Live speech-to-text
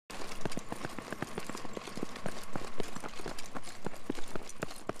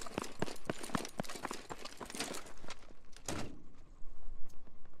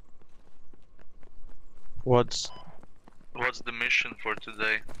What's the mission for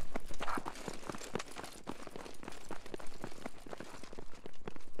today?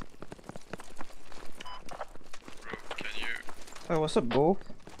 Bro, can you... Oh, what's up, bro?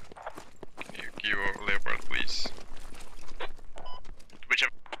 Can you give your leopard, please?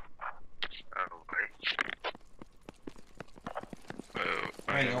 Whichever...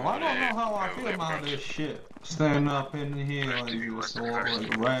 Hey, yo, I don't know how I feel about this shit. Standing up in here like this,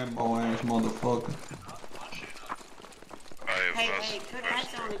 like a Rambo ass motherfucker. Hey, good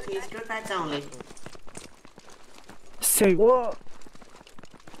bats only, please. Good bats only. Say what?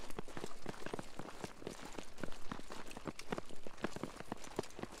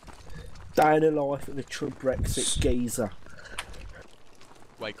 Day in the life of the true Brexit geezer.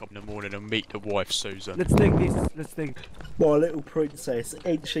 Wake up in the morning and meet the wife, Susan. Let's think this. Let's think. My little princess,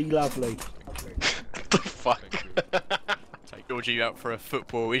 ain't she lovely? What the fuck? Take Georgie out for a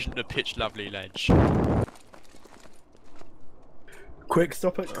football. Isn't the pitch lovely, ledge? Quick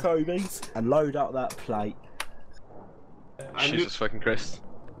stop at Kobe's and load up that plate. Jesus fucking Christ.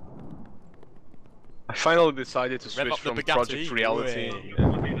 I finally decided to switch from Project Reality.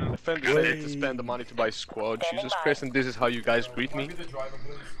 I finally decided to spend the money to buy squad. Jesus Christ, and this is how you guys greet me?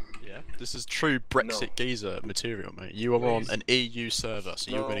 Yeah, this is true Brexit geezer material, mate. You are on an EU server,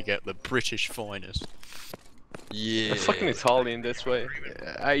 so you're going to get the British finest. Yeah. I'm fucking Italian this way.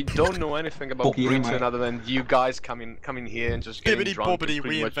 I don't know anything about Britain other than you guys coming here and just getting drunk. Skibbity bobbity,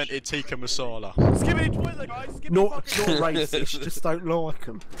 we invented tikka masala. Skibbity toilet, guys. Not racist, just don't like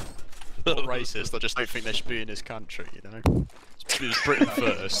them. Not racist, I just don't think they should be in this country, you know? It's Britain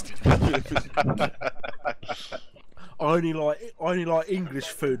first. I only like English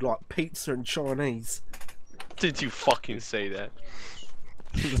food like pizza and Chinese. Did you fucking say that?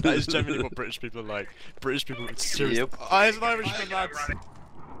 That is generally what British people are like. British people seriously. Yep. As an Irishman, lads.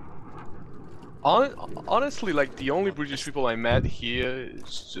 Honestly, like the only British people I met here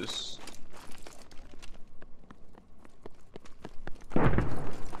is just.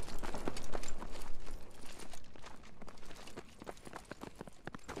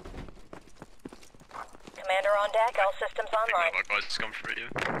 Commander on deck, all systems online. My guys come for you.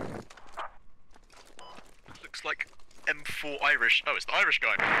 Looks like M4 Irish. Oh, it's the Irish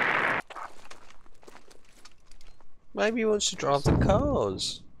guy. Maybe he wants to drive the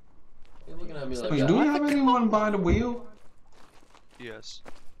cars. Wait, do we have anyone by the wheel? Yes.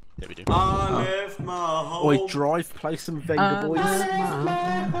 Yeah, we do. I left my home. Oi, drive, play some Venga Boys.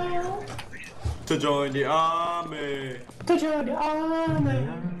 To join the army.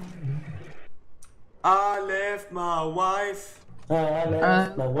 I left my wife.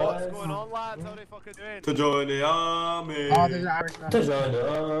 What's going on, lads? How they fucking doing? To join the army. Oh, there's an Irishman. To join the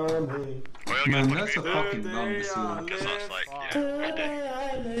army. Man, that's a fucking dumb decision. Guess that's like,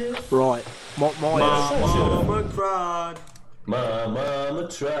 yeah, Right, my mama cried. My mama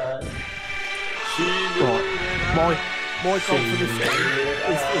tried. She right, my goal for this game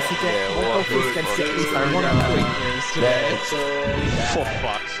is to get my goal for this game is to get at least 1 point. For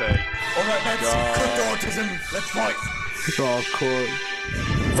fuck's sake. Alright, that's good autism. Let's fight. Hardcore.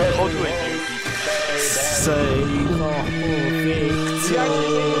 How do I do? Save our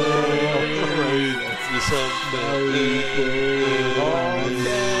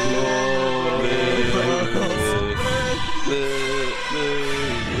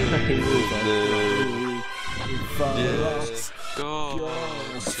Yes, God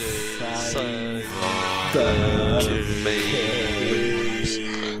save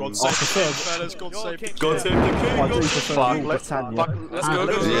God save the fellas, God save the king. God save the king. I do prefer Fuck, let's Britannia. go.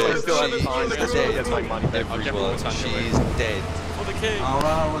 Still have time to get my money. everyone. She's dead. For the king.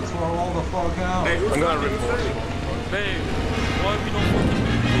 Alright, let's roll the fuck out. Hey, who's I'm gonna driving report this? you. Babe, why are we not fucking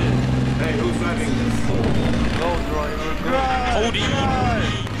moving here? Hey, who's driving this? Go driver. Hold it!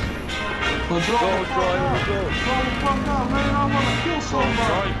 Go drive, go. Go the fuck out, man. I wanna kill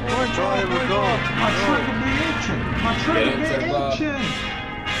somebody. Driver, go. My trigger be itching. My trigger be itching.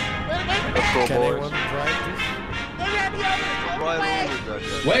 Let's go, boys.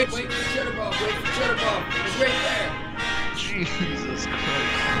 Wait for the jitterbug. Wait for the jitterbug. It's right there. Jesus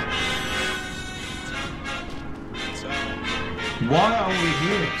Christ. Why are we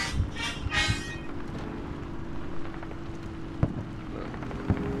here?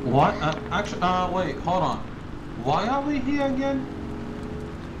 What? Actually, wait, hold on. Why are we here again?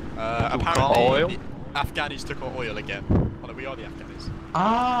 Apparently, oil? the Afghanis took our oil again. Well, we are the Afghanis.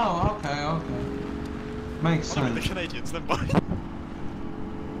 Oh, okay. Makes What about the sense. Canadians? Never mind.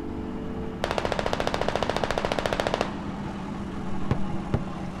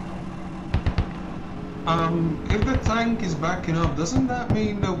 If the tank is backing up, doesn't that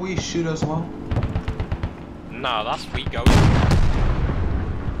mean that we should as well? Nah, that's we go.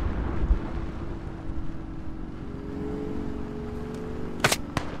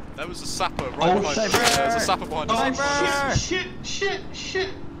 There was a sapper right behind us. There was a sapper behind us. Oh shit.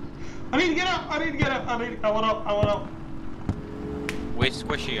 I need to get up. I want up. Where's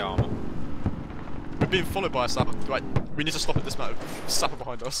squishy armor? We're being followed by a sapper. Right, we need to stop at this matter. Sapper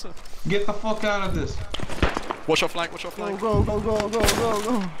behind us. Get the fuck out of this. Watch our flank. Go.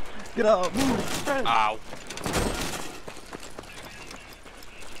 Get up, move. Ow.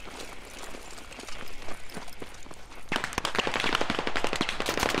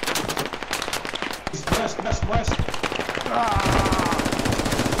 West.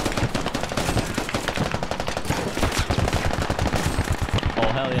 Oh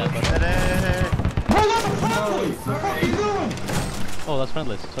hell yeah, buddy. Hold on, friendly! What are you doing? Oh, that's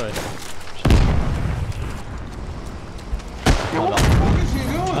friendly, sorry. What the fuck is he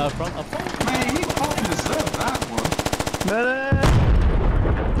doing? Up front. Man, he fucking deserved that one.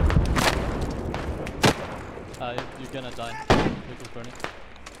 You're gonna die. Vehicle's burning.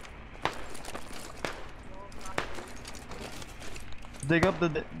 Dig up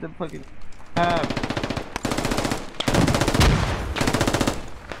the fucking.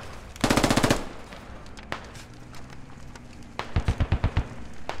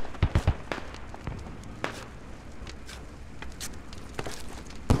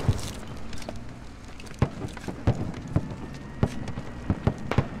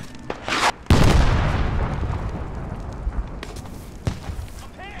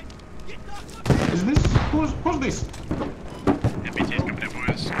 Is this who's this? MBT's coming in,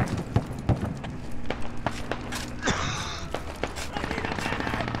 boys.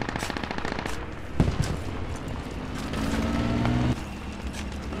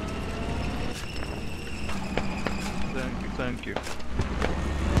 Thank you.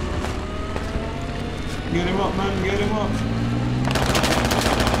 Get him up, man, get him up.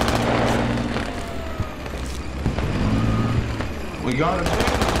 We got him.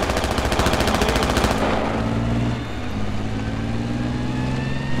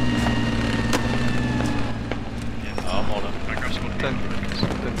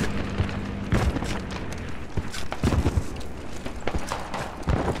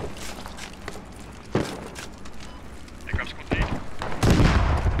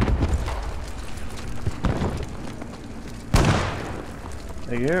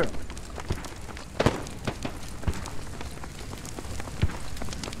 Thank you.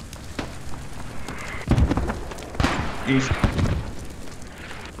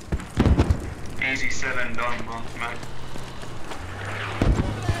 Easy 7 done, man.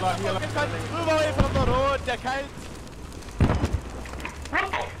 Move away from the road, der Kalt.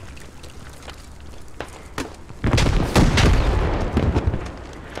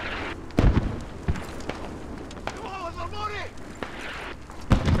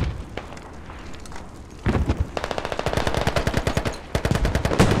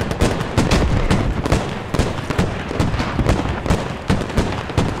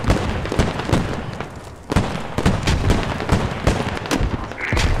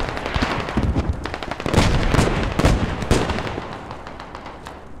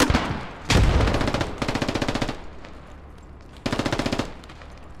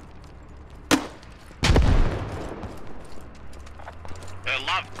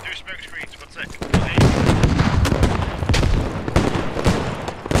 Love, do smoke screens, 1 sec.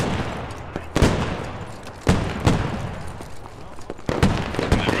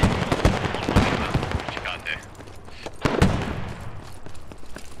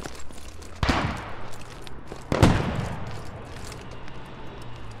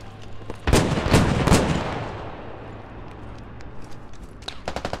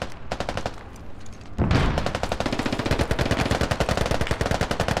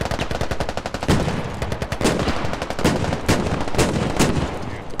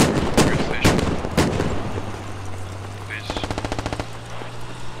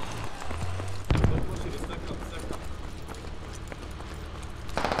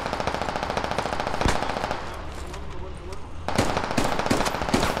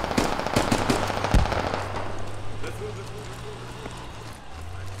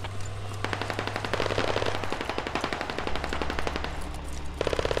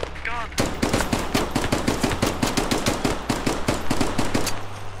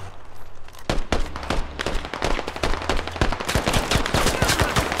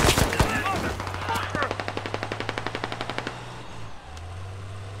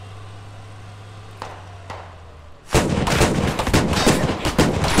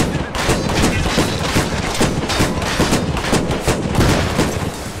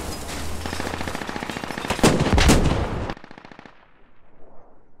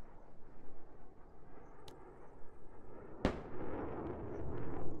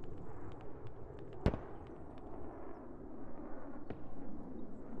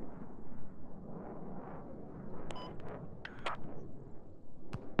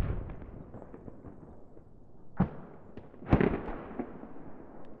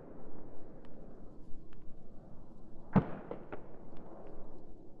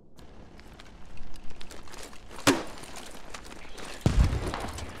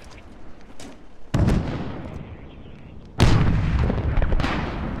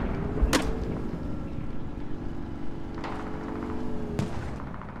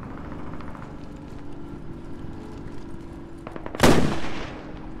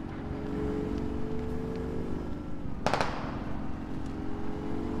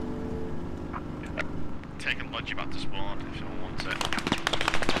 lodge about to spawn if someone wants it.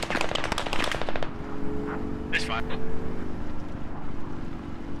 It's fine.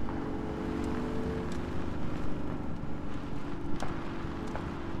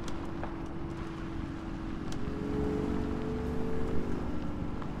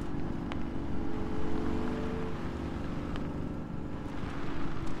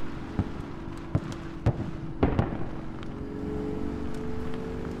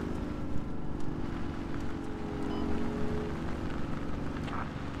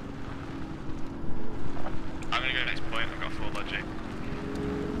 I'm gonna go next point, I've got 4 logic.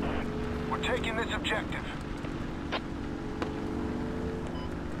 We're taking this objective.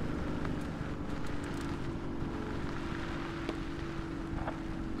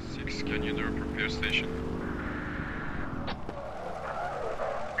 Can you do a repair station?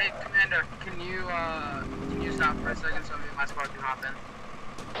 Hey, Commander, can you stop for a second so me and my squad can hop in?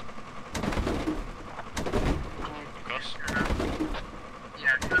 Of course.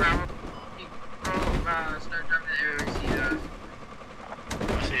 Yeah, turn around. Start driving the area we see us.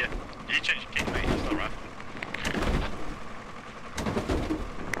 I see it. You change your key, mate, it's not right.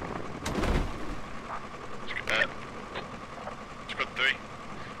 Squad 3.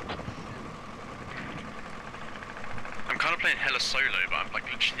 I'm kind of playing hella solo, but I'm like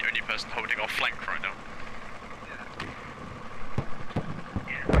literally the only person holding off flank right now.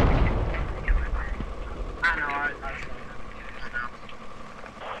 I know,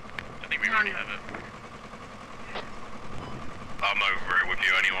 I think we already have it. I'm over it with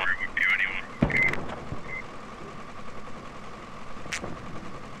you anyone.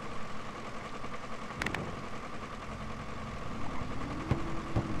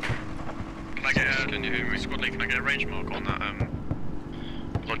 Can I get can you hear me? Squad lead, can I get a range mark on that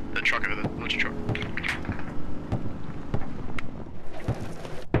the truck over the lodge truck?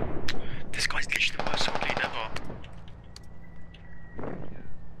 This guy's literally the worst squad lead ever.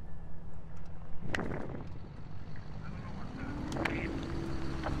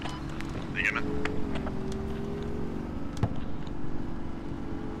 There you go, man.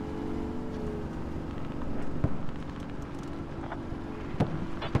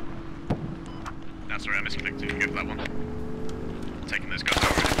 That's sorry, I misclicked. You can go for that one. Taking those guys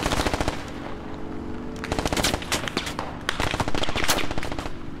out already.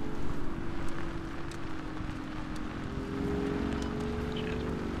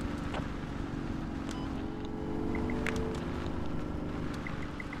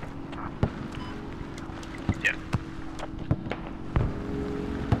 Yeah.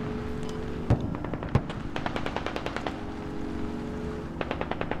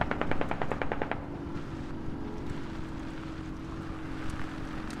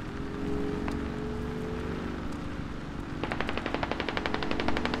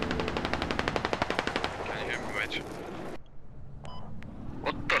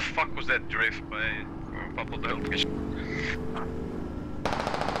 What the fuck was that drift by Pablo the Hellfish?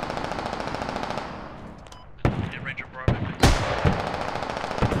 Yeah, Ranger Bravo.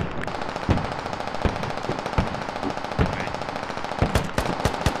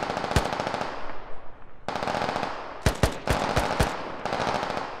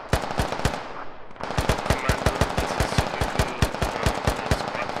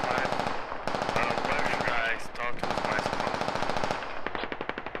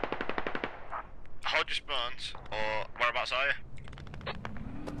 Hold your spawns, or whereabouts are you?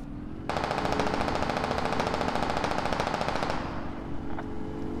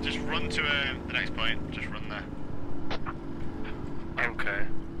 Just run to the next point, just run there. Okay.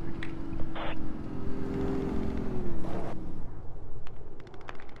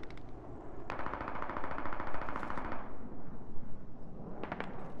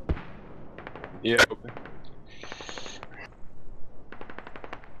 Yeah, okay.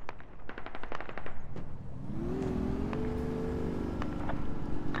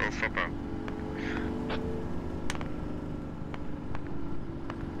 Go football.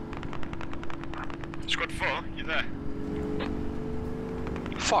 Squad 4, you there?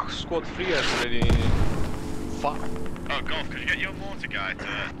 Fuck, squad 3 is already. Fuck. Oh, Golf, could you get your mortar guy to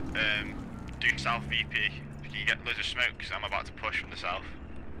do south VP? Can you get loads of smoke? Because I'm about to push from the south.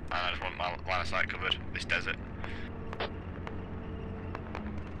 And I just want my line of sight covered, this desert.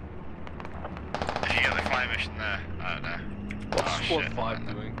 If you get the fire mission there, I don't know. What's Oh, squad shit. 5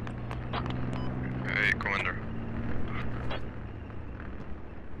 doing? Hey, Commander.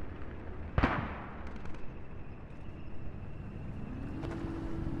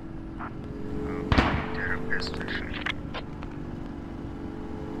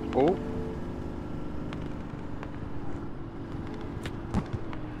 Oh?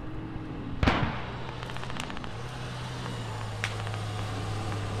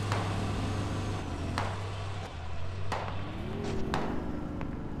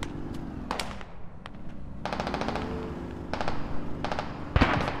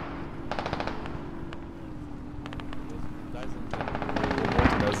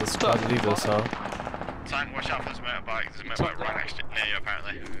 leaders, huh? Tank, watch out for this motorbike. There's a motorbike right next to near you,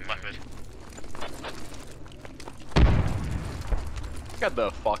 apparently. Leopard. Get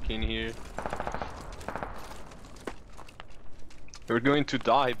the fuck in here. You're going to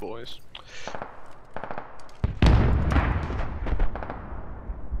die, boys.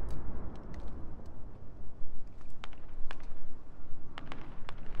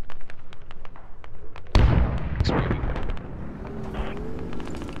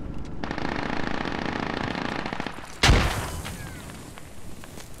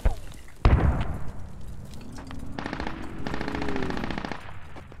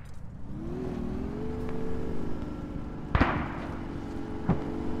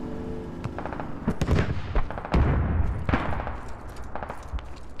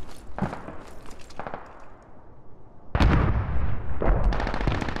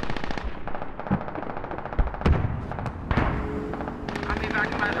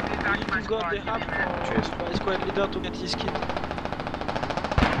 Got the hub for my squad leader to get his kit.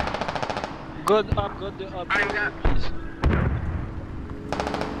 Got the hub, please.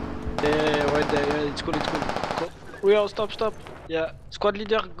 Yeah, right there, yeah, it's cool, it's cool. Go. We are, stop. Yeah, squad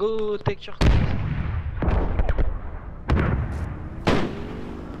leader, go take your kit.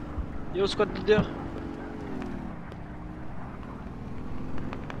 Yo, squad leader.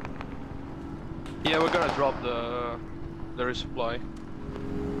 Yeah, we're gonna drop the resupply.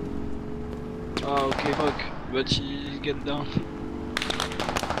 Ah, okay, fuck. But he get down.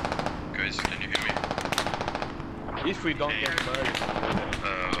 Guys, can you hear me? If we don't get murdered,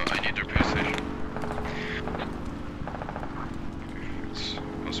 I need a repair station.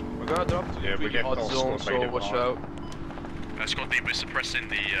 we're gonna drop to the really hot zone, so watch out. Squad lead, we're suppressing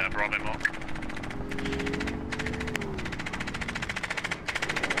the Bravo mark.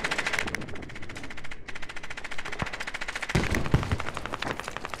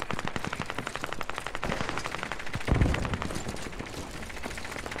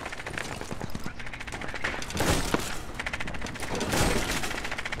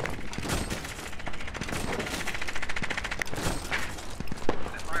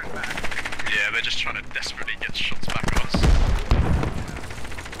 They're just trying to desperately get shots back at us.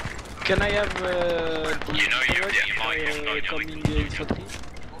 Can I have you might coming infantry?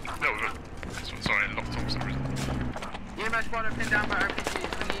 No, sorry, I locked on for some reason. EMS squad are pinned down by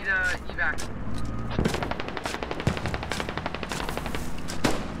RPGs. We need evac.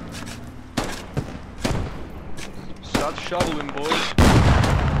 Start shoveling, boys.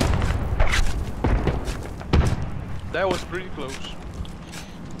 That was pretty close.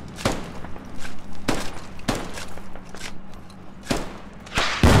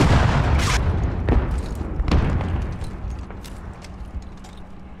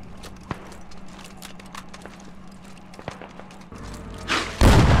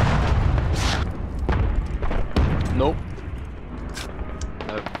 Nope.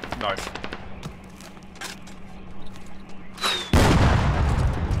 No.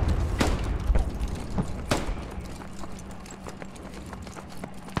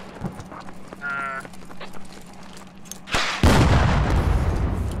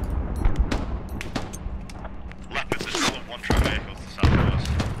 Leopards, there's still one track vehicle to the south of us.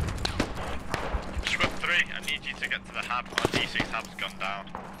 Swift 3, I need you to get to the hab. Our D6 hab's gone down.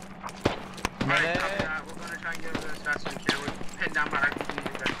 Alright, copy that. We're gonna try and get over as fast as we can. We're pinned down by RPGs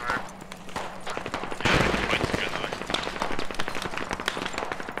and gun fire.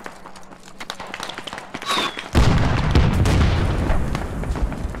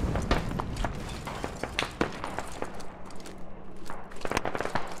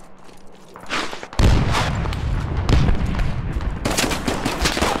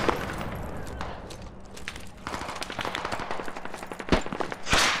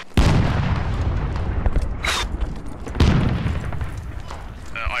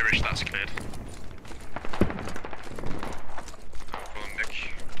 Irish, that's cleared. I'm calling Nick.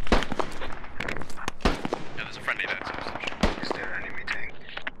 Yeah, there's a friendly there too. Is there an enemy tank?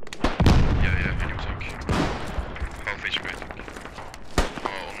 Yeah, enemy tank. Half HP tank. Oh,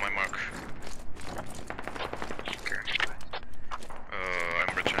 on my mark. Okay.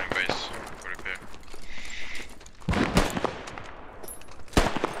 I'm returning base for repair.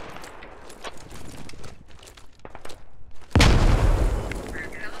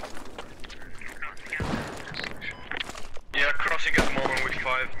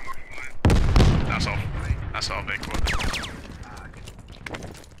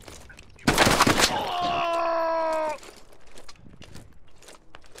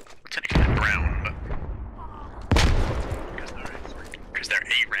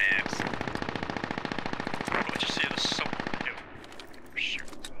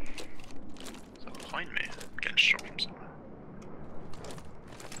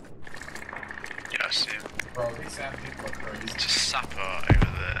 Bro, these sand people are crazy. It's a sapper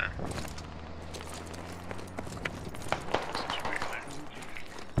over there.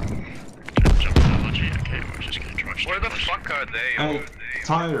 Jump on the logic, okay, we're just gonna try. Where the fuck are they? Hey,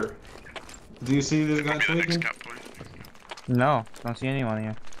 Tyler, do you see this guy tweaking? No, don't see anyone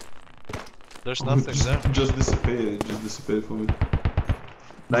here. There's nothing there. Just disappeared. Just disappeared for me.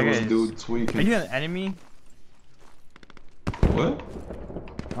 That was a dude tweaking. Are you an enemy? What?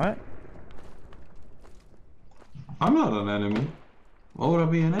 What? I'm not an enemy. Why would I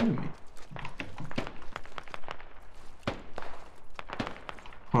be an enemy?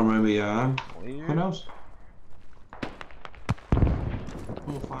 Or maybe I am. Who knows?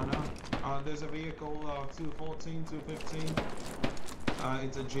 We'll find out. There's a vehicle, 214, 215.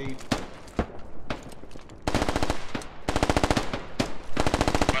 It's a Jeep.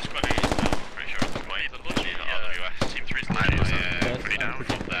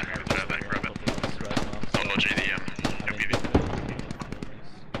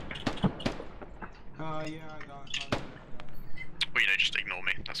 Yeah, I got it. Well, you know, just ignore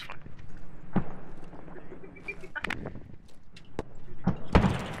me, that's fine.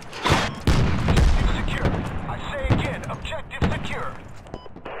 Objective secure. I say again, objective secure.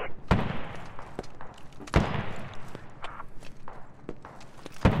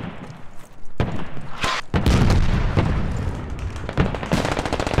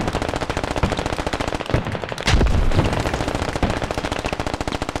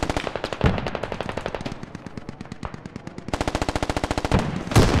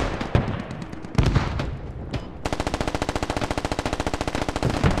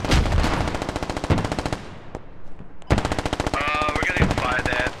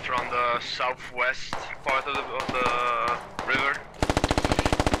 Southwest part of the river.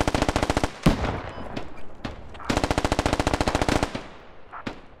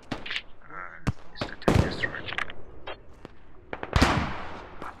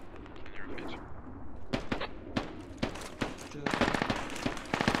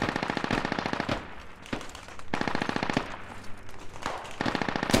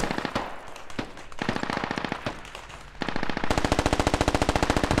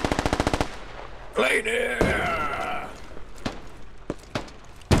 Lady!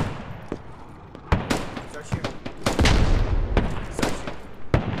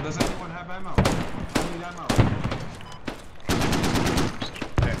 Does anyone have ammo? I need ammo.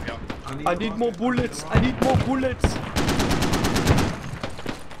 I need more bullets. I need more bullets.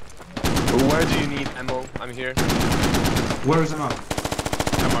 Where do you need ammo? I'm here. Where is ammo?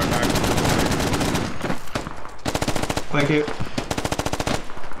 Ammo back. Thank you.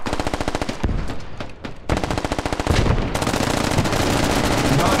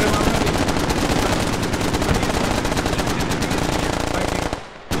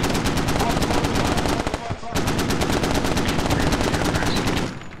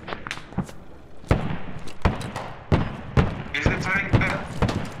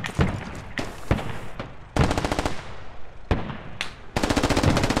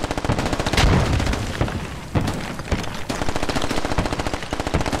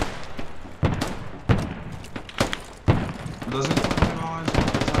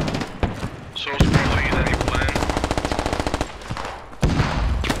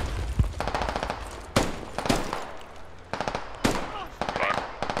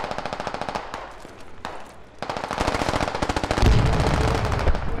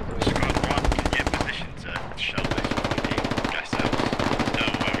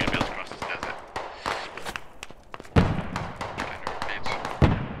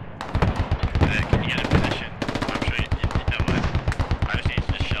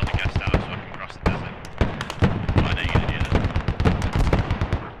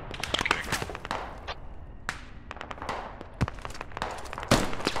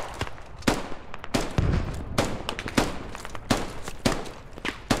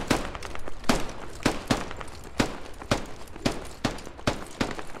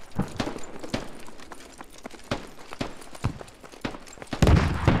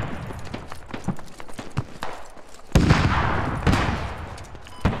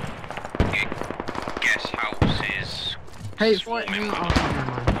 Hey, what? Oh, never mind.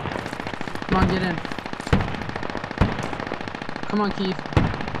 Come on, get in. Come on, Keith.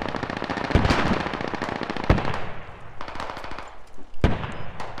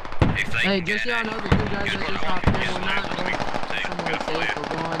 Hey, just so y'all know, the two guys that just hopped in, we're not somewhere safe. We're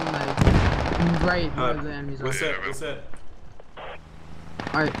going, like, right where the enemies are. What's that?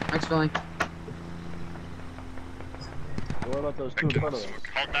 Alright, next filling. What about those two in front of us?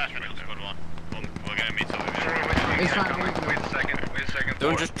 Hold that, squad one. We're gonna meet up with you. It's fine, Wait a second.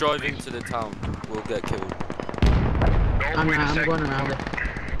 Don't just drive into the town. We'll get killed. I'm going around it.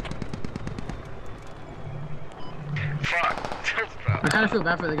 I kind of feel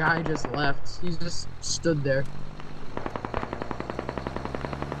bad for the guy who just left. He just stood there.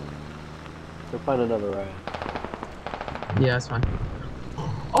 We'll find another ride. Yeah, that's fine.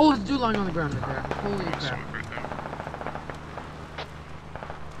 Oh, it's a dude lying on the ground right there. Holy crap.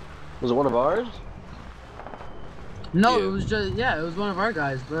 Was it one of ours? No, it was just, yeah, it was one of our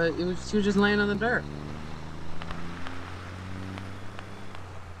guys, but he was just laying on the dirt.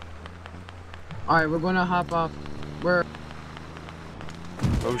 Alright, we're gonna hop off. We're...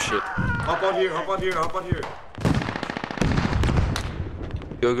 Oh shit. Hop on here, hop on here, hop on here.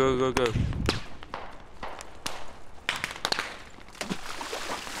 Go, go, go, go.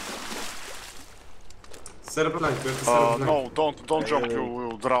 Set up a line, we have to set up a line. No, don't jump,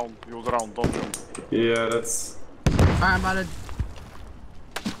 you'll drown, don't jump. Yeah, that's... Alright, I'm about to...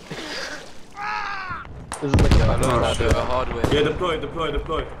 This is like a hardware. Yeah,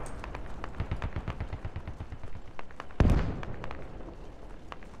 deploy.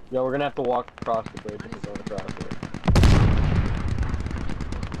 Yeah, we're gonna have to walk across the bridge if we're going across it.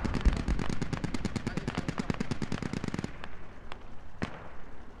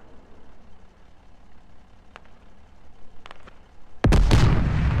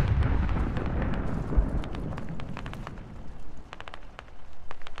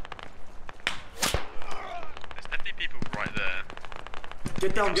 There's definitely people right there.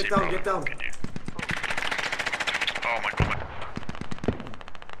 Get down. Can you? Oh my god.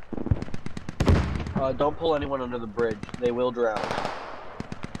 Don't pull anyone under the bridge. They will drown.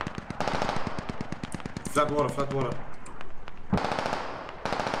 Flat water.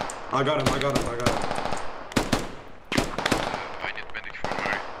 I got him. I need medic for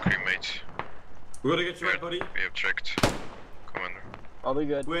my crewmates. We're gonna get you right, buddy. We have checked. Come on. I'll be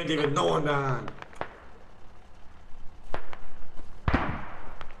good. We ain't leaving no one down.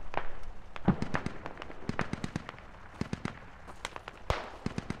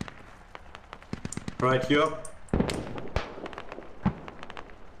 Right, here.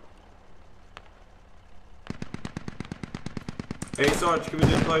 Hey Sarge, can we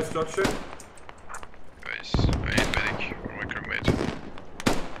deploy structure? Guys, I need medic for my crewmate.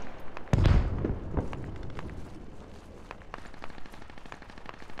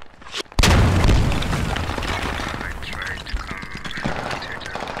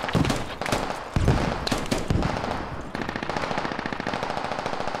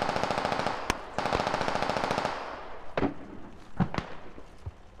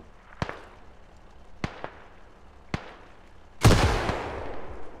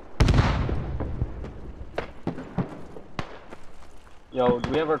 Yo, do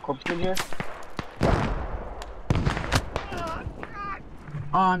we have our corpse in here?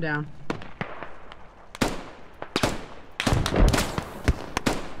 Oh, I'm down.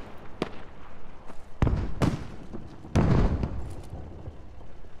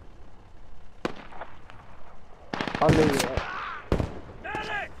 Guys,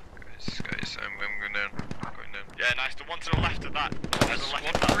 I'm going down. Yeah, nice. The one to the left of that. There's a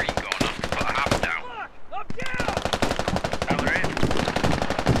left of that. Three gone. I have to put a half down. I'm down!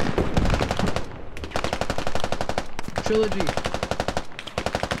 Trilogy.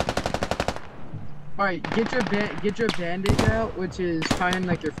 Alright, get your bandage out, which is kind of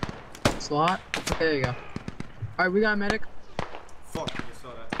like your slot. There you go. Alright, we got a medic. Fuck, you saw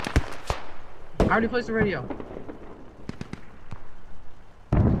that. I already placed the radio.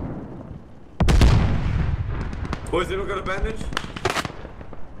 Boys, anyone got a bandage?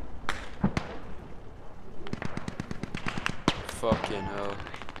 Fucking hell.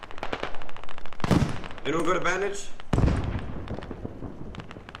 Anyone got a bandage?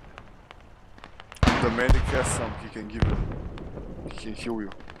 The medic has some, he can give you. He can heal you.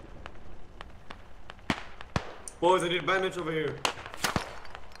 Boys, I need a bandage over here.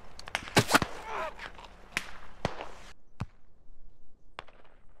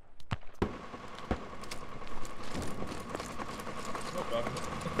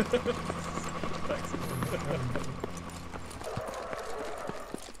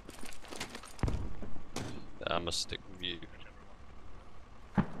 I'm gonna stick with you.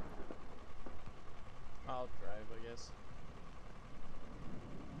 I'll drive, I guess.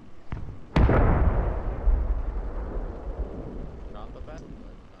 Not the best,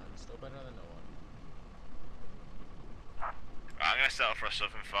 but still better than no one. I'm gonna settle for a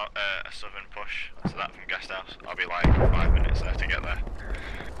southern push to that from guest house. I'll be like 5 minutes there to get there.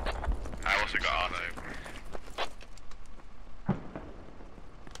 I also got Arno.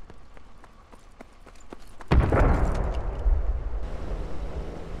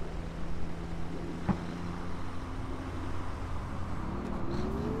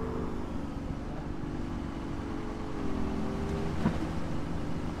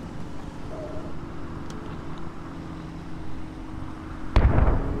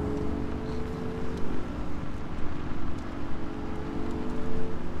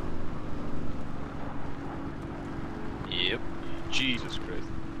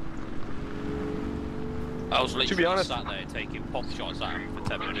 I was literally sat there taking pop shots at him for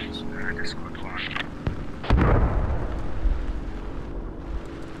 10 minutes.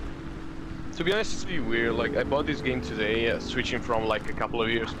 To be honest, it's really weird. Like, I bought this game today, switching from like a couple of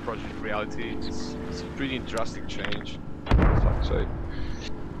years to Project Reality. It's a pretty drastic change. Fuck's sake.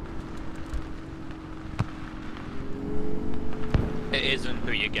 It isn't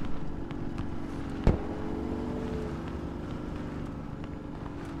who you get.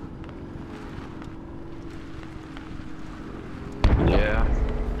 Yeah.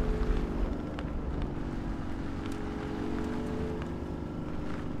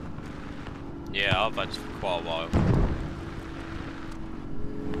 Yeah, I've had it for quite a while.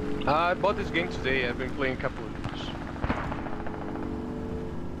 I bought this game today. I've been playing a couple of years.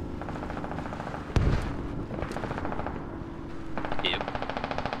 Yep.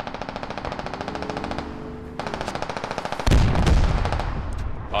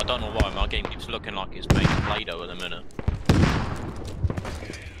 I don't know why my game keeps looking like it's made of Play-Doh at the minute.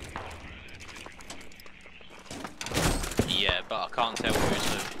 Yeah, but I can't tell who's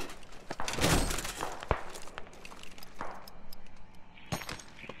who.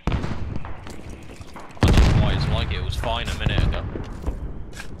 I don't know why it's like it was fine a minute ago.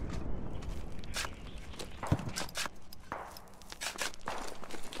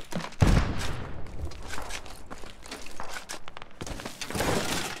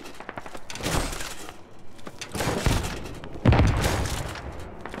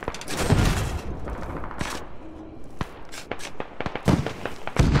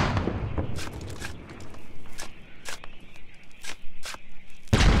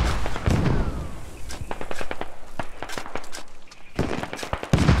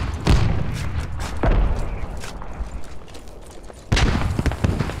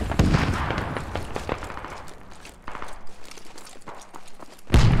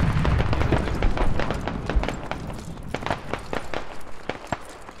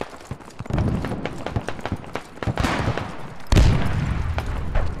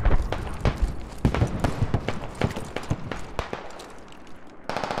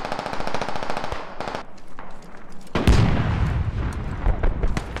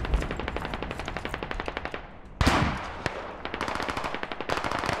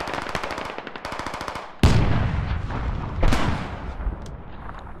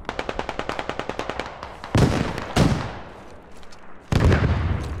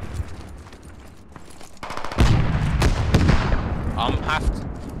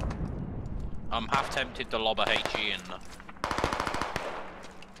 I'm half tempted to lob a HE in there.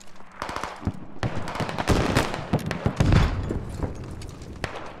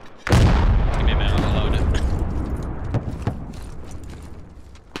 Give me a minute, I'll load it.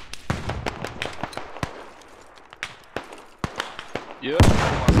 Yeah.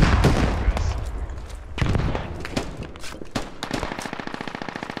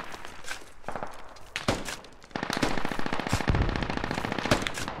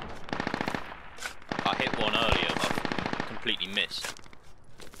 I hit one earlier, but completely missed.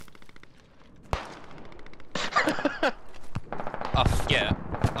 Yeah,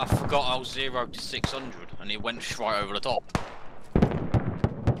 I forgot I was 0 to 600 and it went right over the top.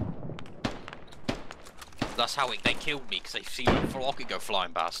 That's how they killed me, because they've seen a rocket go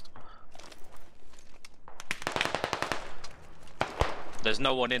flying past. There's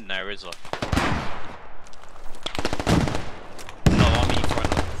no one in there, is there? No, I'm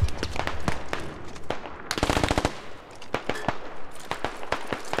E-friendly.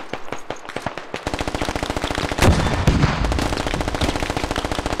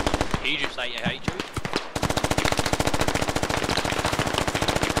 He just ate a HE.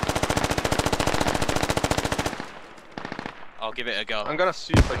 I'll give it a go. I'm gonna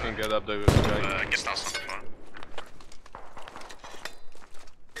see if I can get up there with the guy. I guess that's not fun.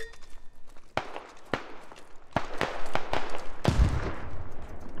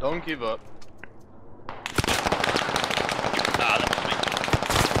 Don't give up. Ah, that was me.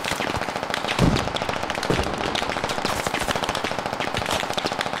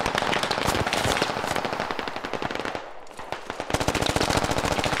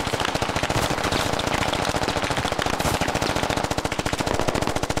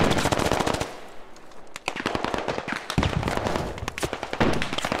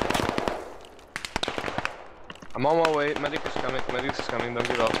 I'm on my way, medic is coming, don't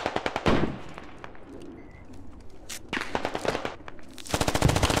give up.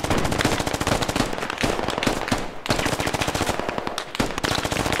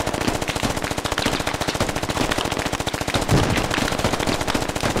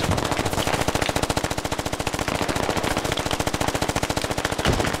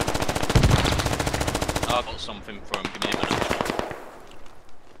 Oh, I've got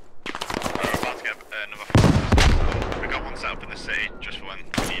set up in the city just for when we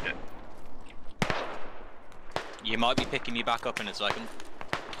need it. You might be picking me back up in a second.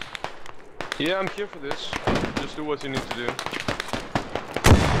 Yeah, I'm here for this. Just do what you need to do.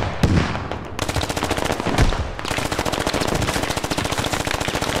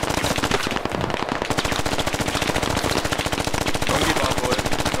 Don't give up, boy.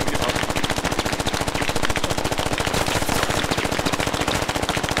 Don't give up.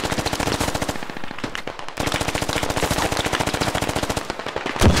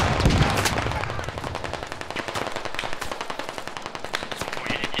 Well,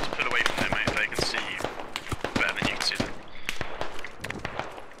 you need to pull away from them, mate, if they can see you better than you can see them.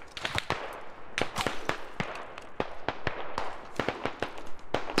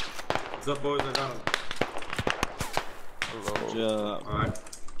 What's up, boys? I got him. Hello. Good job. Alright.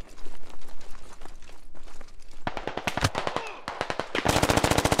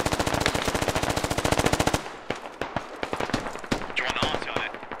 Do you want an arty on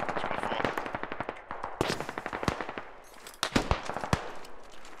it? Squad 4.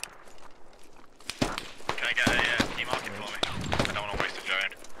 Can I get a key marking for me? I don't want to waste a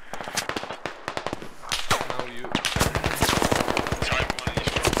drone. Now you. Tell everyone in these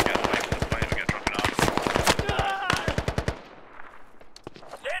squads to get away from the plane and get dropping off.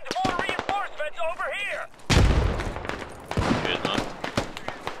 Send more reinforcements over here! Cheers, man.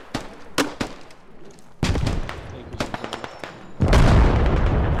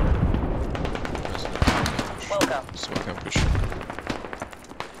 Welcome. So I can push.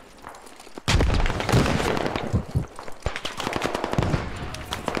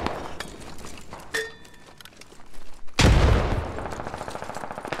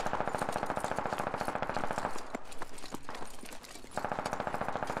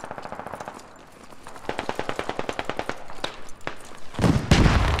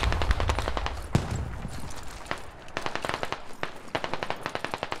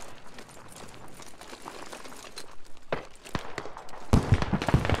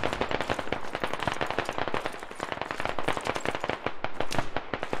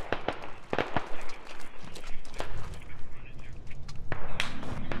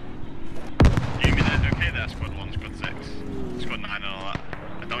 You mean they're okay there, squad 1, squad 6, squad 9 and all that?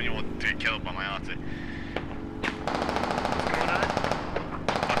 I don't want to get killed by my arty.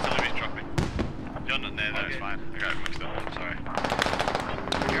 Artillery's dropping. You're not near there, it's fine. I got it mixed up, sorry.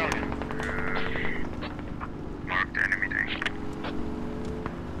 Mark the enemy tank.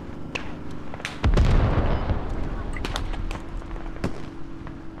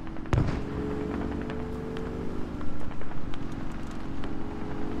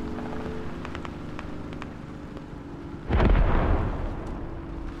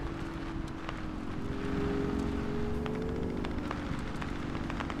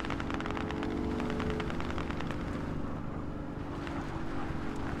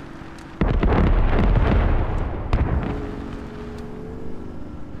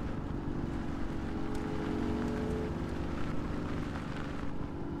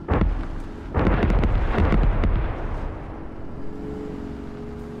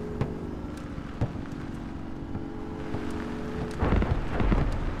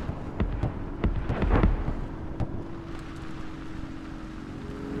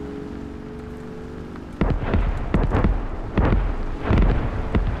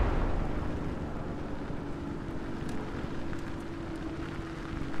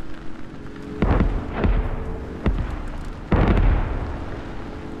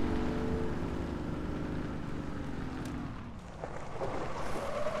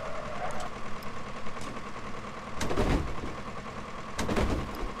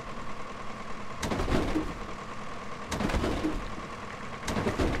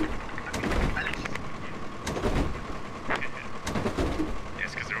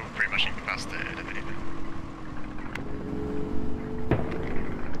 Yes, because they're all pretty much incapacitated, if anything.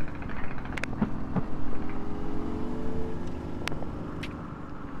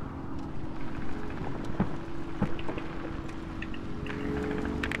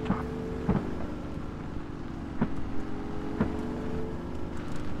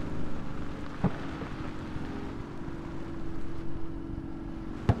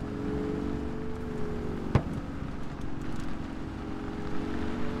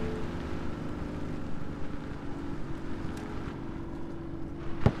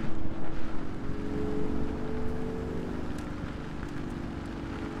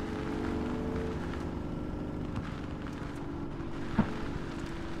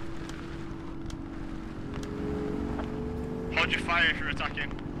 Hold your fire if you're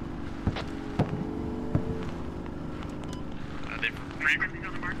attacking. They've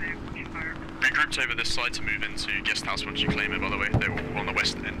They grouped over this side to move into guest house once you claim it, by the way. They're all on the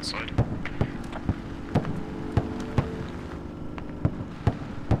west end side.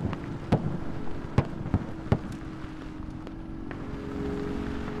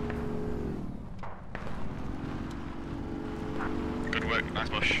 Good work, nice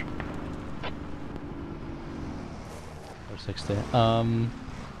push. 460.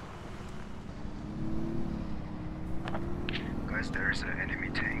 Guys, there is an enemy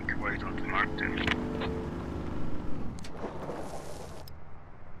tank right on the mark there.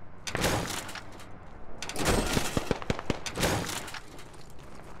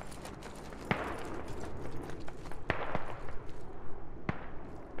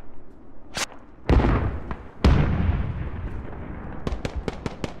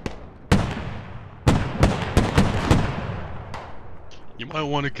 You might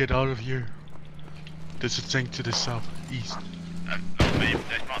want to get out of here. There's a tank to the southeast.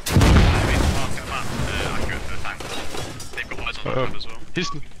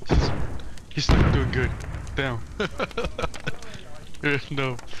 He's not doing good. Down.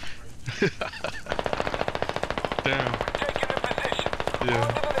 No. Down.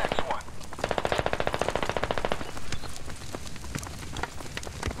 Yeah.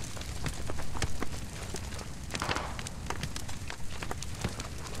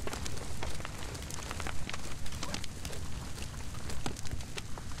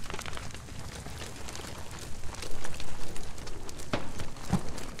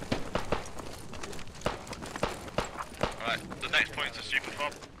 The next point is a super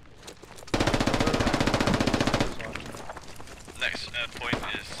fob. Next point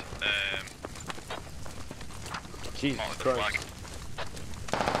is Jesus Christ.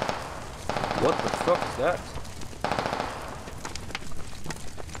 What the fuck is that?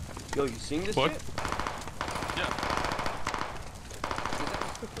 Yo, you seen this what? shit? Yeah.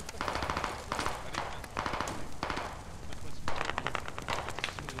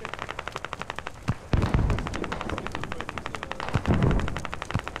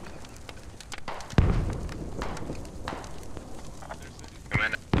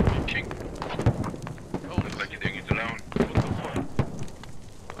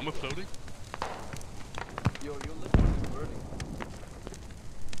 Am I floating? Yo, your lip is burning.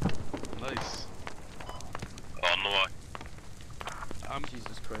 Nice. Oh no.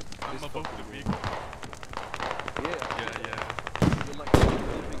 Jesus Christ. I'm This above the fucking vehicle. Yeah. Yeah. You're like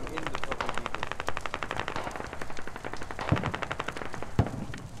living in the fucking vehicle.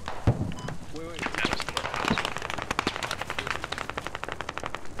 Wait.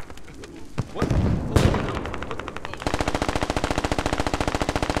 What?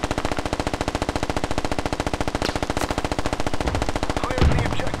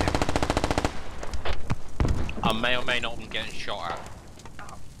 I may or may not be getting shot at.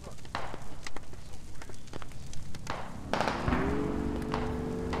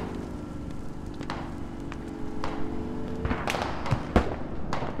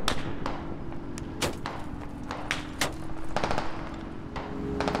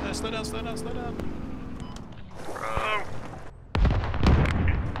 Slow down. Bro.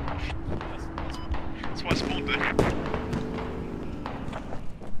 That's why I spawned there.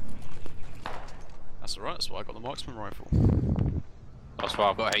 That's alright, that's why I got the marksman rifle. That's why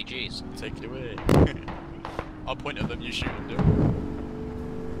I've got AGs. Take it away. I'll point at them, you shoot them, do.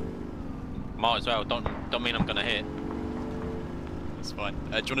 Might as well, don't mean I'm gonna hit. That's fine. Do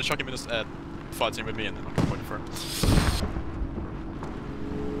you want to chuck him in this fire team with me and then I can point for him?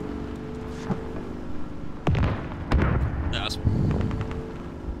 Yeah, that's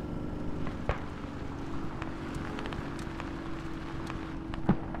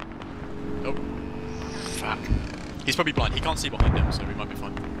oh. Fuck. He's probably blind. He can't see behind him, so we might be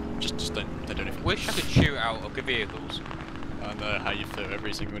fine. Just don't do anything. Wish I could shoot out of the vehicles. I know how you feel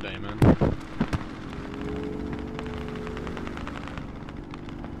every single day, man.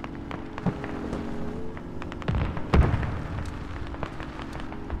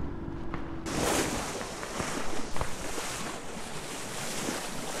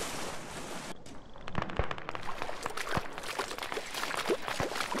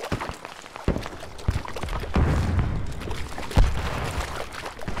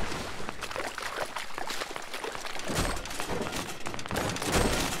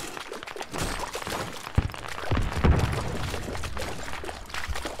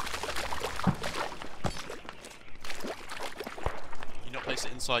 Place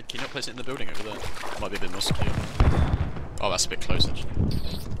it inside. Can you not place it in the building over there? Might be a bit more secure. Oh, that's a bit closer.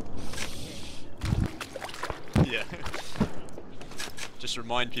 Yeah. Just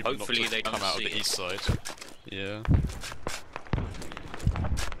remind people Hopefully not to they come don't out of see the it. east side. Yeah.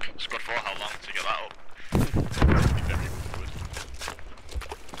 before, how long to get that up? It'd be very awkward.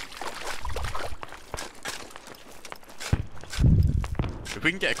 If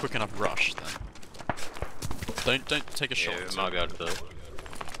we can get a quick enough rush, then don't take a shot. Yeah, we might be able to do it.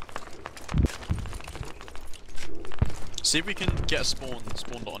 See if we can get a spawn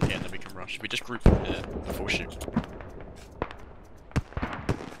dot on here, and then we can rush. If we just group from here before we shoot.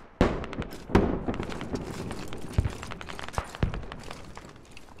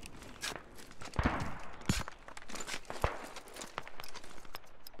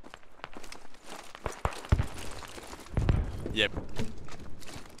 Yep.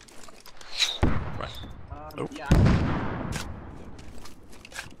 Right. Oh. Yeah.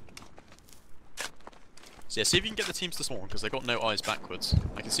 So yeah, see if you can get the teams to spawn, because they've got no eyes backwards.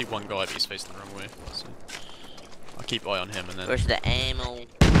 I can see one guy, but he's facing the wrong way. So I'll keep eye on him, and then... Where's the ammo?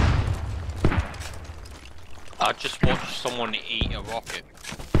 I just watched someone eat a rocket.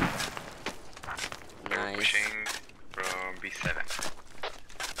 Nice. Pushing from B7.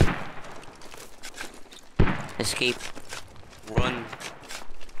 Escape. Run.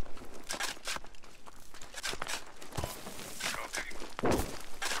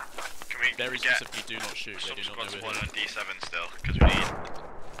 Very specifically, do not shoot. They do not know we're Spawn here. on D7 still, because we need...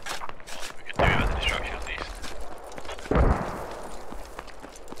 Well, we could do it as a distraction at least.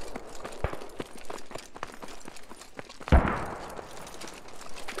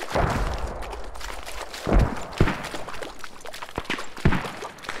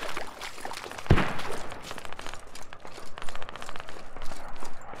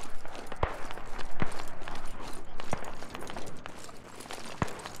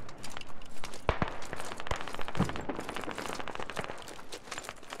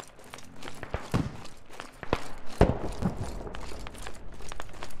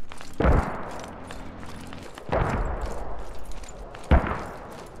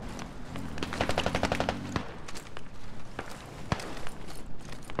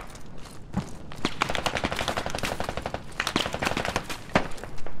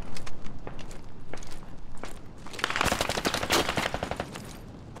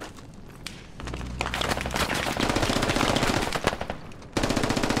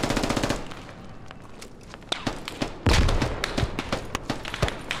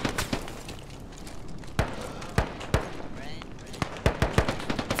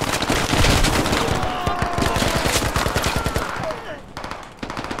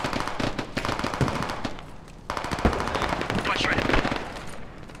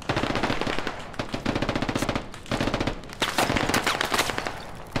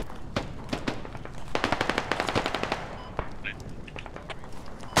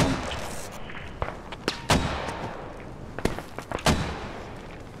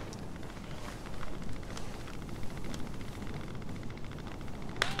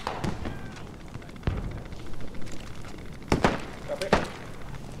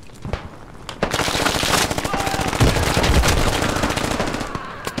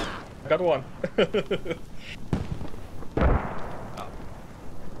 Got one.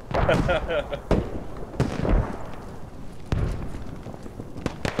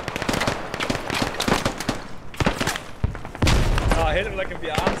 Oh, I hit him like in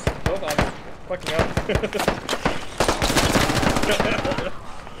the arms. Both arms. Fucking hell.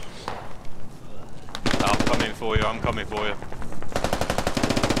 I'm coming for you, I'm coming for you.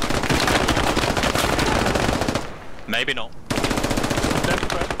 Maybe not.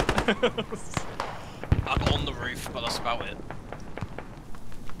 I'm on the roof, but that's about it.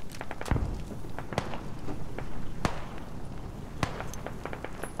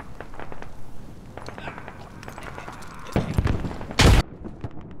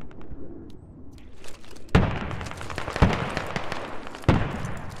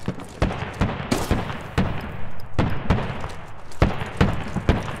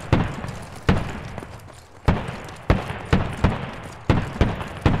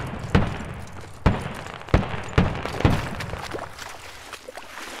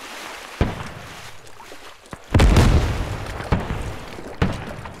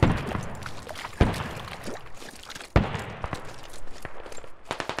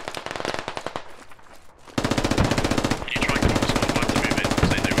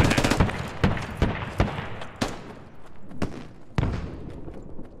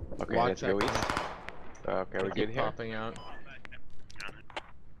 Okay, let's go east. Okay, we're good here. Popping out.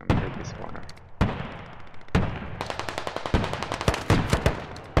 I'm gonna take this corner.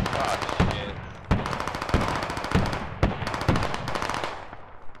 Ah, shit.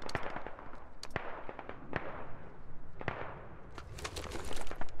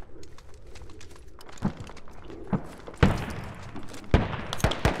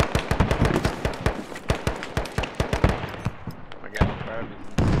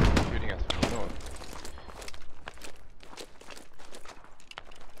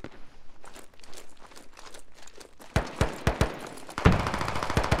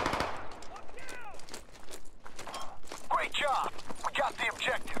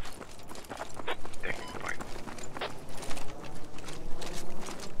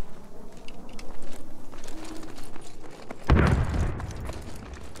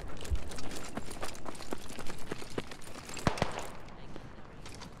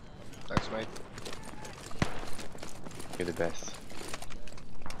 the best.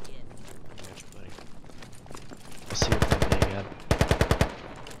 I'll see if they're me again.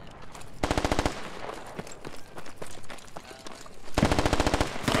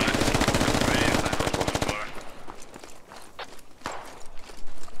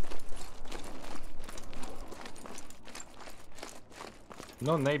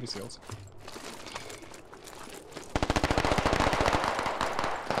 No Navy SEALs.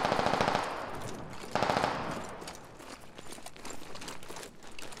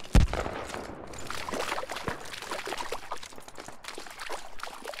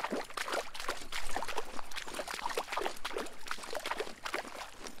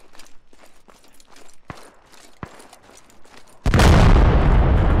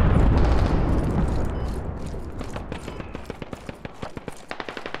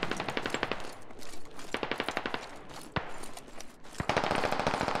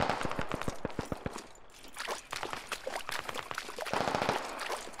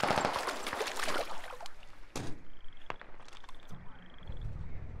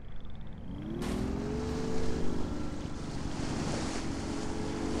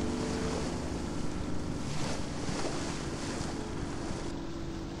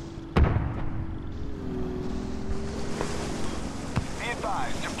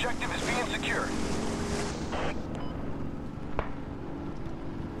 Objective is being secured.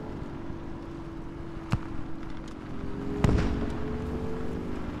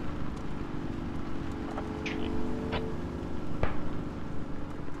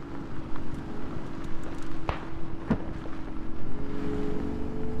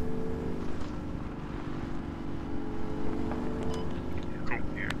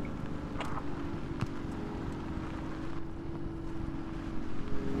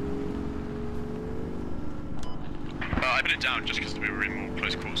 I put it down just because we were in more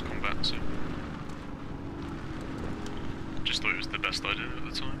close quarters combat, so just thought it was the best idea at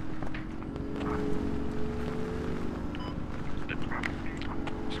the time.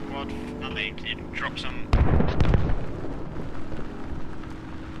 Squad, can you drop some?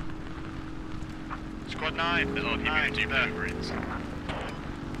 Squad 9. Oh, can you do greens?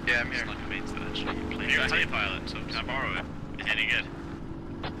 Yeah, I'm here. Like a means that actually. You got a pilot, so can I borrow it? Is it any good?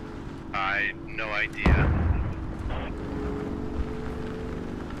 No idea.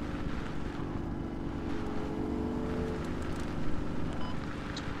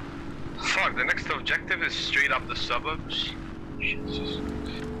 Fuck, the next objective is straight up the suburbs. Jesus.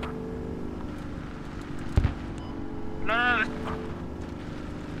 No.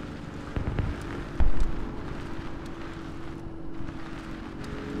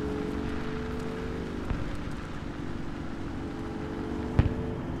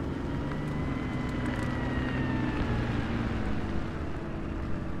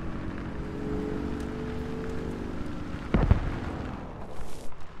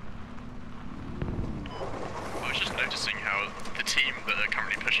 Noticing how the team that are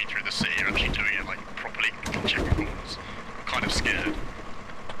currently pushing through the city are actually doing it like properly, checking corners. I'm kind of scared.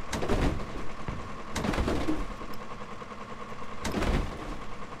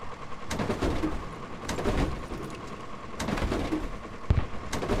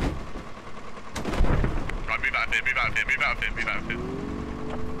 Right, move out of here, move out of here, move out of here, move out of here.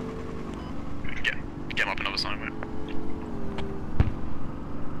 We can get them up another side, mate.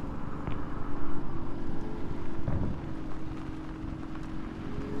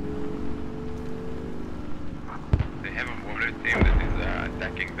 Team that is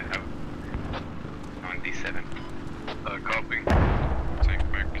attacking the house on D7. Copy. Tank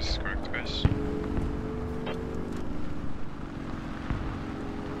back is correct, guys.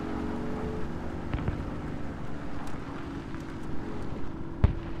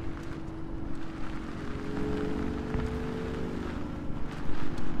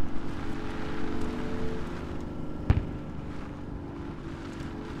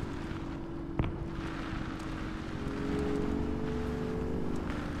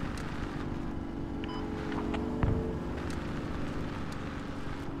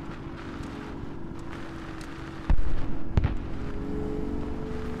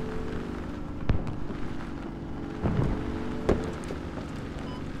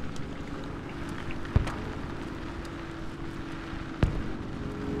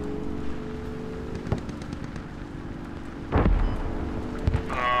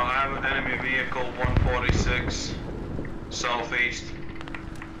 Enemy vehicle 146 southeast.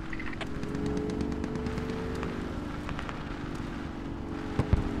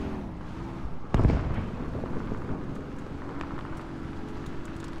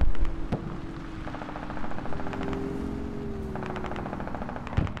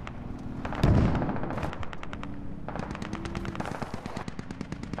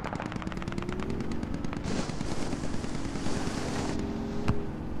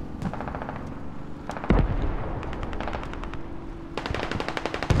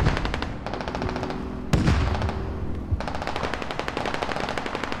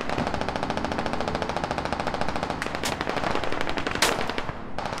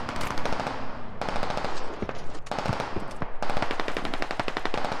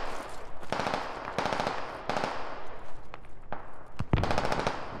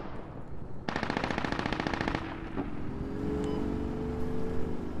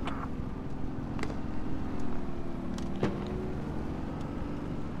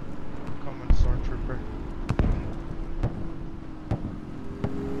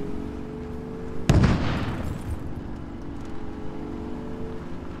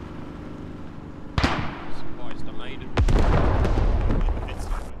 grenade.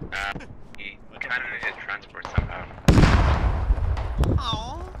 He kind of needed transport somehow.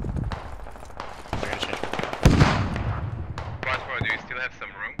 Aww. Bassrah, do you still have some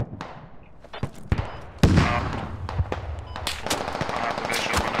room? I have a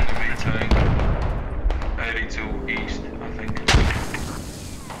visual on enemy tank heading to east, I think.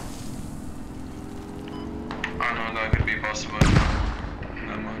 I know that could be possible.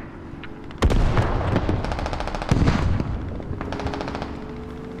 Never mind.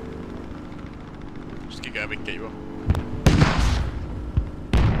 Just keep going, we can get you up.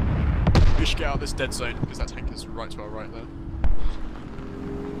 We should get out of this dead zone, because that tank is right to our right there.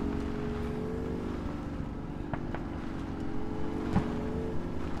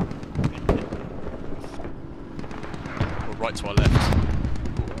 Or right to our left.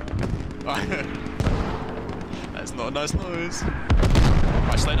 That's not a nice noise.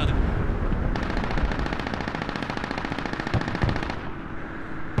 Right, slow down.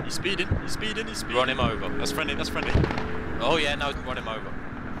 He's speeding, he's speeding, he's speeding. Run him over. That's friendly, that's friendly. Oh yeah, no, run him over.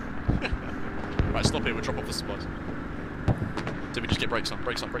 Right, stop here, we'll drop off the supplies. Did we just get brakes on?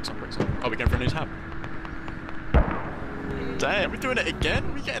 Brakes on, brakes on, brakes on. Oh, we're going for a new tab. Damn, we're doing it again?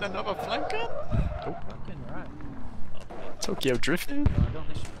 Are we getting another flanker? Oh. Right. Tokyo drifting. I don't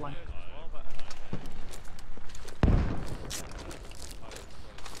need to flank.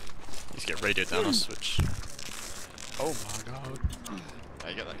 Let's get radioed down or switch. Oh my god. Yeah,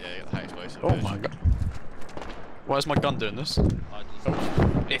 you get that, yeah, you get the high explosive. Oh my god. Why is my gun doing this?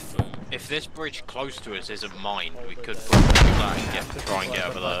 If this bridge close to us isn't mined, we could push through that and try and get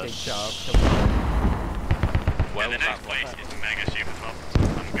over there. Well, the next place is mega super top.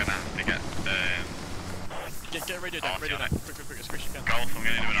 I'm gonna have to get radio down, radio down. Quick, as quick as you can. Golf, I'm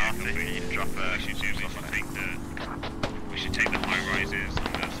gonna do an after. We need to drop we should take the high rises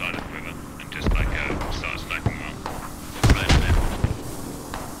on the side of the river and just like start stacking them up.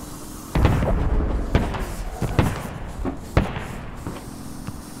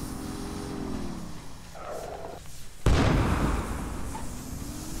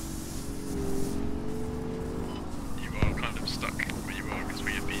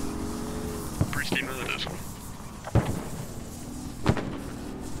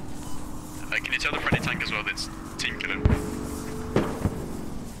 Can you tell the friendly tank as well that's tinkering?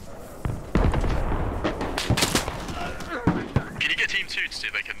 Can you get team 2 to see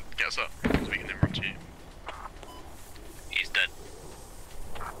if they can get us up? So we can then run to you. He's dead.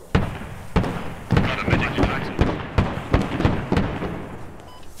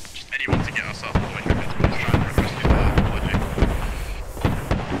 Just anyone to get us up all the way through this. Let's try and rescue the apology.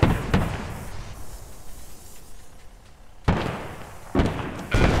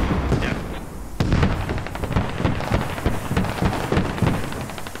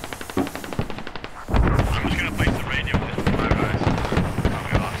 I'm just gonna place the radio with this fire guys.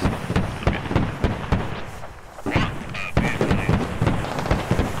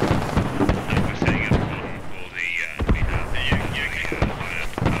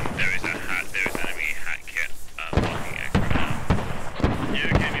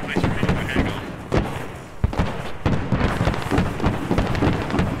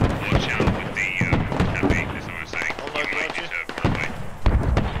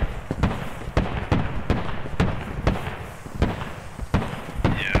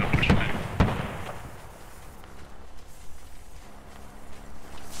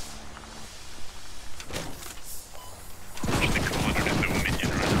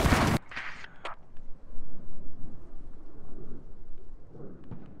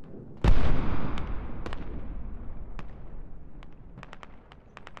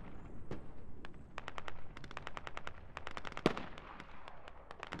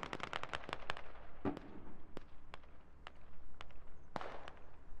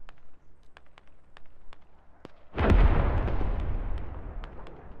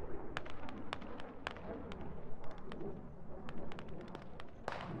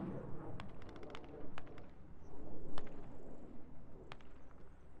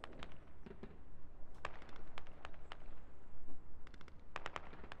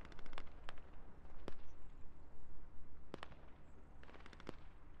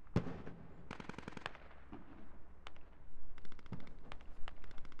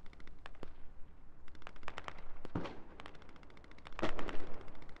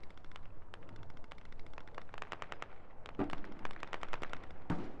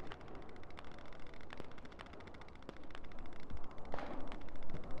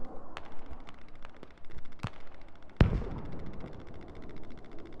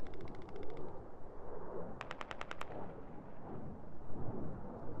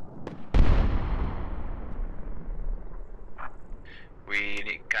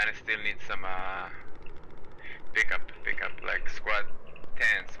 kinda still need some pickup, like squad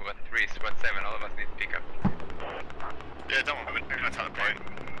 10, squad 3, squad 7, all of us need pickup. Yeah, don't worry, we're gonna take the point.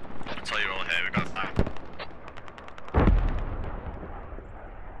 Until you're all here, we got time.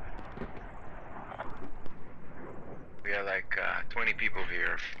 We are like 20 people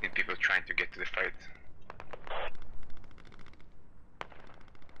here, 15 people trying to get to the fight.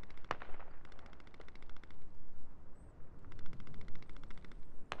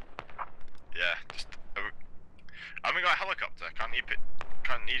 Yeah, just. Haven't we got a helicopter? Can't you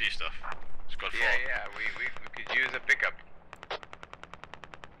do stuff? Squad 4. Yeah, we could use a pickup.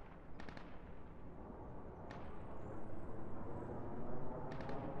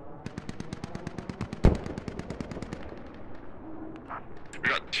 We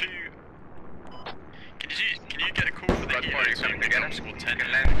got 2. Can you get a call for the helo to pick up squad 10?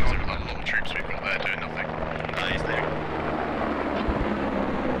 Because we've got a lot of troops we've got there doing nothing. No, he's there.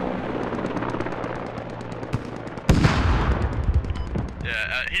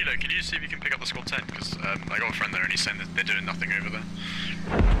 Yeah, Hilo, can you see if you can pick up the squad 10? Because I got a friend there and he's saying that they're doing nothing over there.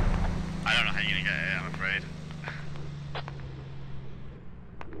 I don't know how you're gonna get it, I'm afraid.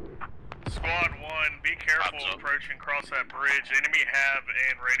 Squad 1, be careful approaching across that bridge. Enemy have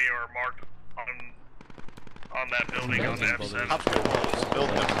and radio are marked on that building on the F7.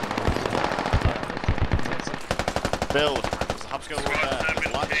 Build. There's a Habsco wall there. Squad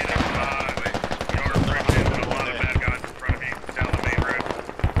 7, 10 and 5. Yard bridge, a lot of bad guys in front of you down the main road.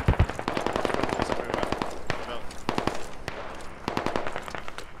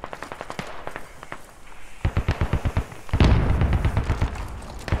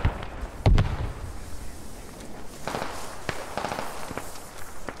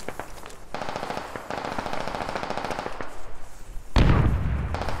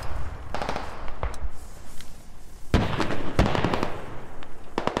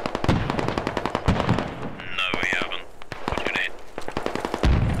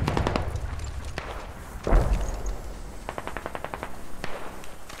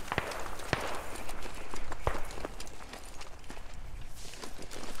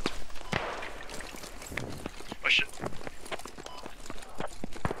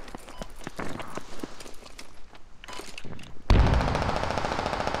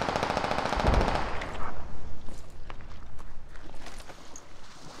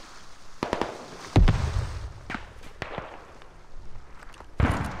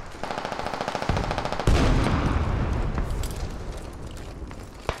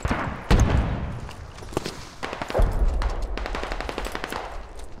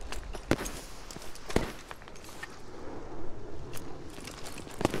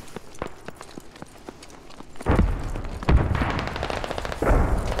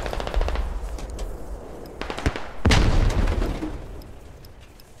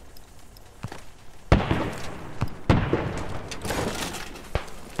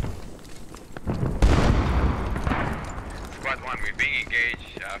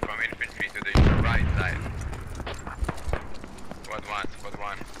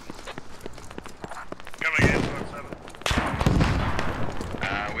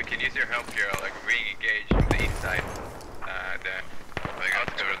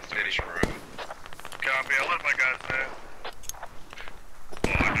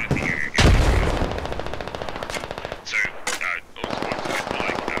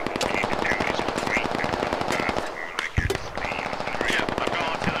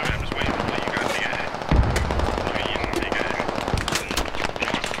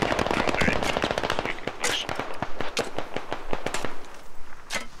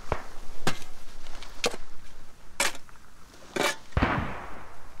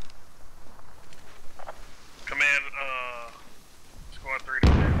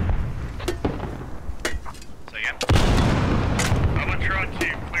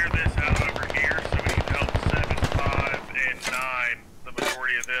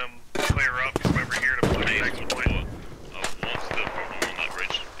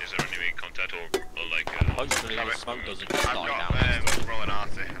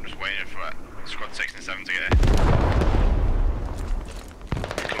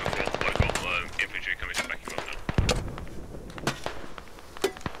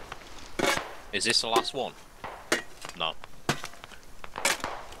 Is this the last one? No.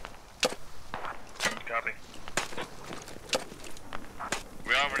 Copy.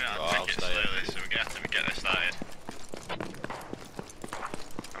 We are running out of tickets slowly, so we're gonna have to get this started.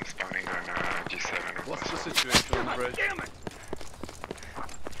 I'm spawning on G7. What's the situation on the bridge?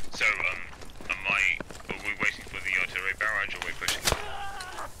 So, are we waiting for the artillery barrage or are we pushing?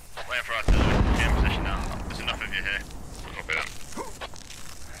 Waiting for artillery. Get in position now. There's enough of you here. Copy that.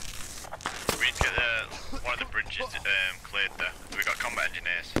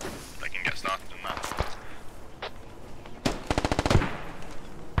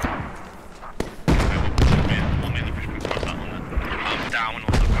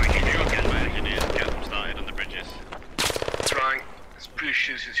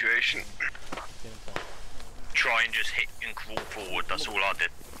 That's all I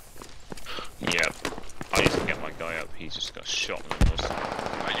did. Yeah. I used to get my guy up, he just got shot in the nose.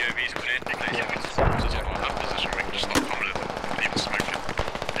 UAV's coming in, just everyone in that position, we can just start coming at them, even smoking.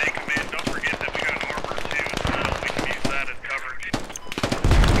 Hey, command, don't forget that we got an armor too, so we can use that as cover.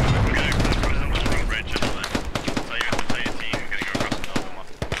 We're going to cross the front bridge, isn't it? So you have to tell your team, you're going to go across the double one.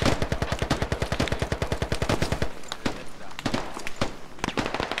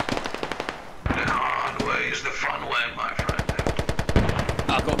 The hard way is the fun way, my friend.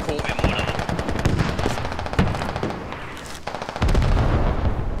 I got caught in one of them.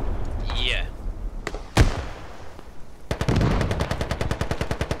 Yeah.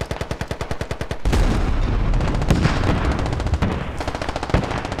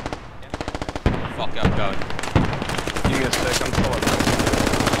 Fuck, I'm going. Give me a sec, I'm forward.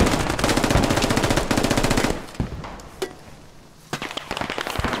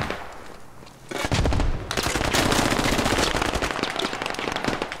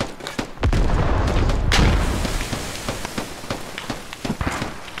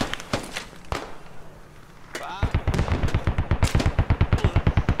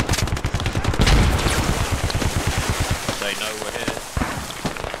 They know we're here.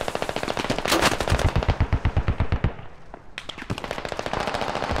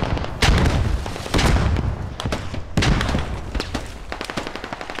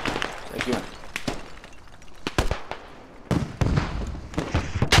 Thank you.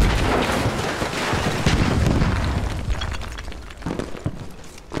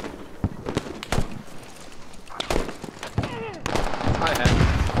 Hi, Hen.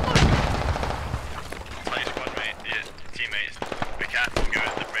 Tell your squad mate, your teammates, be careful and go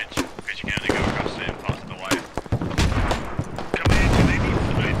at the bridge, because you can only go across certain parts of the wire. Command, do they need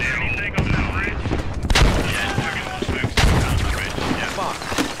to do anything on that bridge? Yeah, we're getting more smokes down the bridge, yeah. Fuck.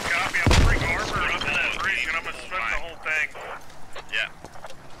 Copy, I'm gonna bring armor up to that bridge and I'm gonna smoke the whole thing. Yeah.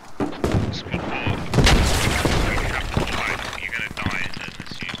 Squad 4, you have to die, you're going to die as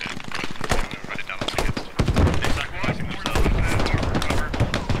soon as you run it down the tickets. It's like, why is it more than that armor cover?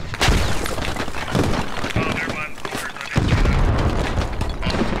 Oh, never mind, orders, I didn't see that.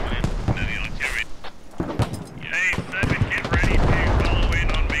 Oh, it's coming in. No, the artillery. Hey, 7, get ready to follow in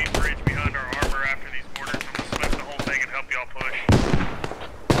on main bridge behind our armor after these orders. I'm gonna smoke the whole thing and help y'all push.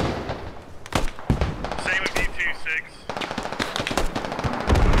 Same with you 2-6.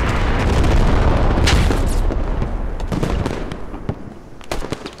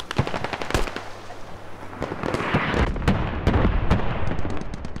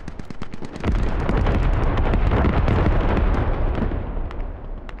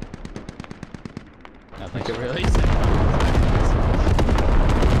 Like a really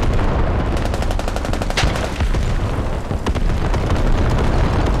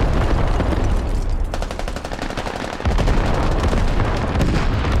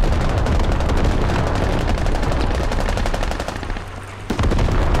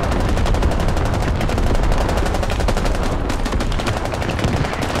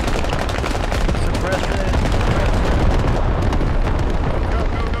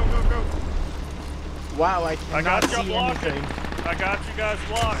Wow, I I cannot got you see blocked. anything. I got you guys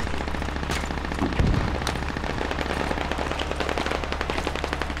blocked.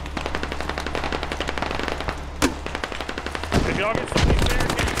 If y'all get some these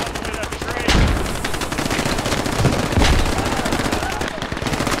barricades up the way, that'd be great.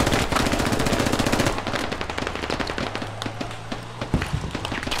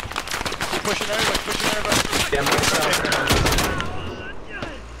 Pushing over. Yeah, myself.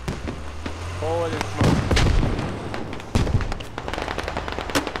 Forward and smoke.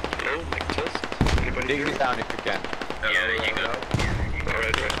 Dig me down if you can. Yeah, there you go.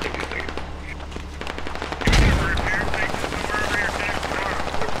 Alright, thank you, thank you.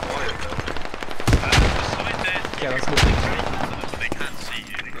 Yeah, let's move things. They can't see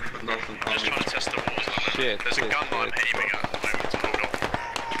you. I'm just trying to test the walls. Shit, there's a gun that I'm aiming at the moment to hold off.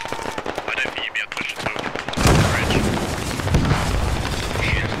 I don't think you'd be able to push it over the bridge. You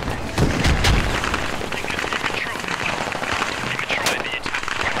can try. You can try the attack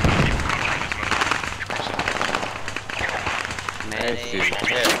right keep covering as well.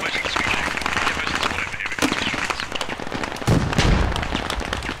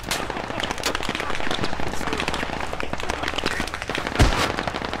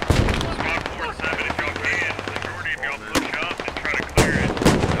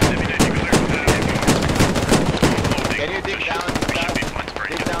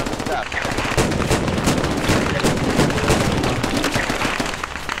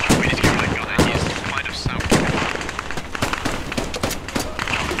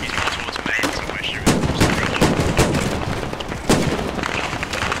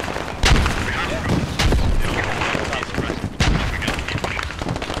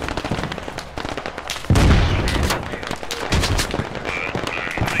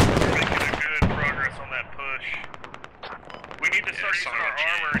 some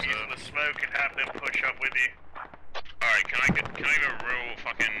armor using the smoke and have them push up with you. Alright, can I give a real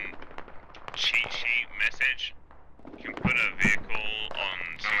fucking cheat sheet message? You can put a vehicle on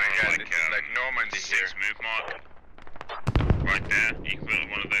like Normandy 6 move mark. Right there. You can put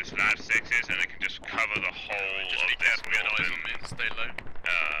one of those large 6s and it can just cover the whole of this northern stay low.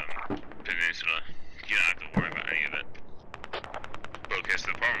 peninsula. You don't have to worry about any of it. Because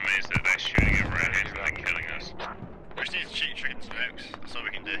the problem is that they're shooting at rockets and they're killing us. We just need to cheat trick and smokes. That's all we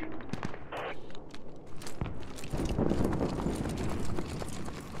can do.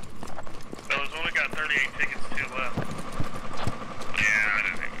 Fellas, only got 38 tickets still left. Yeah, I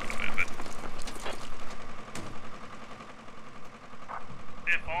don't think we'll do it.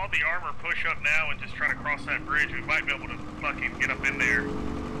 If all the armor push up now and just try to cross that bridge, we might be able to fucking get up in there.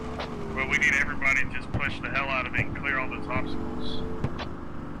 But we need everybody to just push the hell out of it and clear all those obstacles.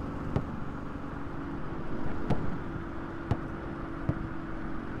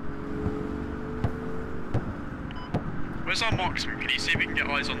 Where's our marksman? Can you see if we can get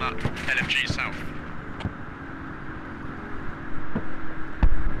eyes on that LMG south?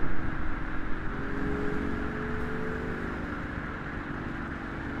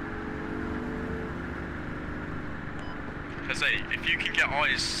 If you can get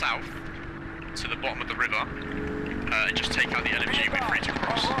eyes south to the bottom of the river and just take out the LMG, we're free to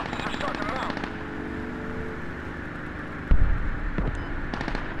cross.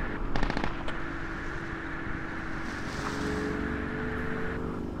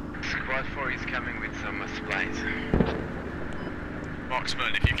 Squad 4 is coming with some supplies.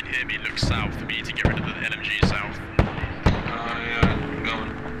 Marksman, if you can hear me, look south. We need to get rid of the LMG south. Yeah,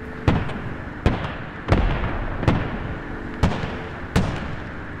 going.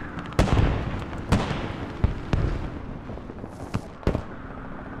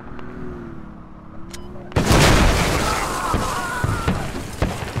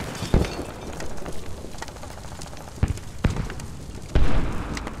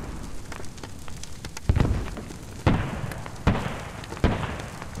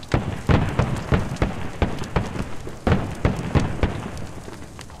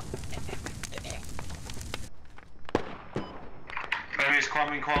 Enemies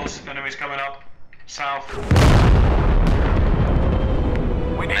coming close, enemies coming up, south.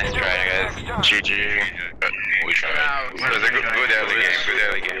 Nice try, guys. GG. We tried. It was a good early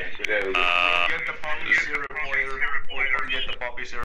game. Get the poppy syrup later. Get the poppy syrup.